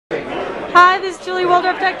Hi, this is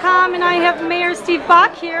JulieWaldorf.com, and I have Mayor Steve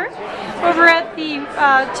Bach here over at the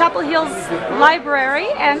Chapel Hills Library.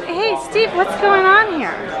 And hey, Steve, what's going on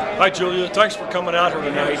here? Hi, Julia. Thanks for coming out here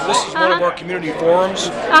tonight. This is one of our community forums.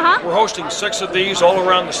 We're hosting 6 of these all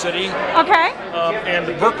around the city. Okay. And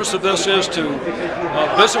the purpose of this is to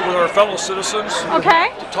visit with our fellow citizens.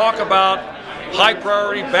 Okay. To talk about high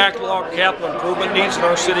priority backlog capital improvement needs in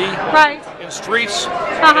our city. Right. In streets,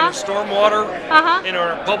 in stormwater, in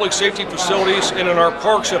our public safety facilities, and in our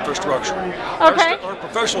parks infrastructure. Okay. Our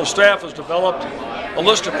professional staff has developed a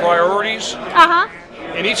list of priorities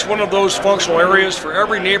in each one of those functional areas for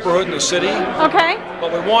every neighborhood in the city. Okay.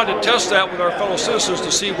 But we wanted to test that with our fellow citizens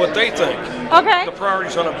to see what they think the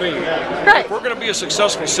priorities are going to be. Great. If we're going to be a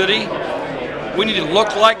successful city, we need to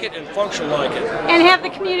look like it and function like it. And have the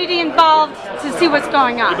community involved to see what's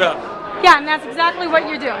going on. You bet. Yeah, and that's exactly what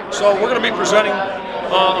you're doing. So we're going to be presenting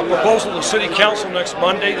a proposal to City Council next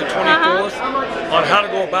Monday, the 24th, on how to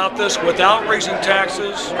go about this without raising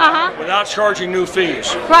taxes, without charging new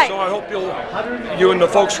fees. Right. So I hope you and the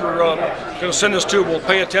folks who are going to send this to will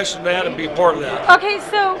pay attention to that and be a part of that. Okay,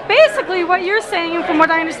 so basically what you're saying, and from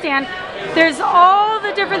what I understand, there's all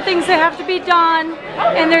the different things that have to be done,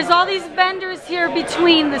 and there's all these vendors here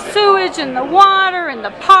between the sewage and the water and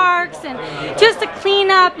the parks, and just to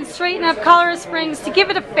clean up and straighten up Colorado Springs, to give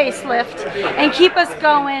it a facelift and keep us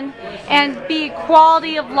going and be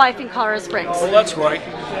quality of life in Colorado Springs. Well, that's right.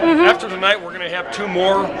 After tonight, we're going to have 2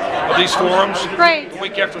 more of these forums. Great. The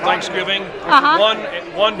week after Thanksgiving.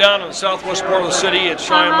 One down in the southwest part of the city at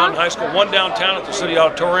Cheyenne Mountain High School. One downtown at the City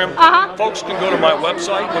Auditorium. Folks can go to my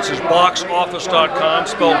website, which is BachsOffice.com,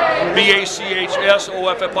 spelled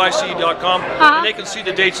BACHSOFFIC.com, and they can see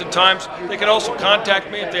the dates and times. They can also contact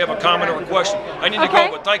me if they have a comment or a question. I need to go,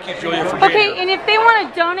 but thank you, Julia, for being here. Okay, and if they want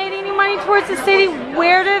to donate any money towards the city,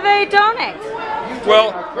 where do they donate?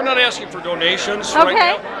 Well, we're not asking for donations right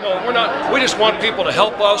now. No, we're not. We just want people to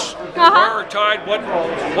help us prioritize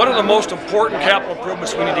what are the most important capital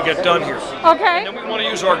improvements we need to get done here. Okay. And then we want to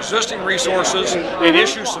use our existing resources and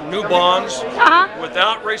issue some new bonds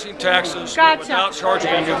without raising taxes, without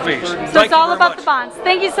charging any new fees. So it's all about the bonds.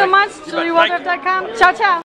 Thank you so much. JulieWaldorf.com. Ciao, ciao.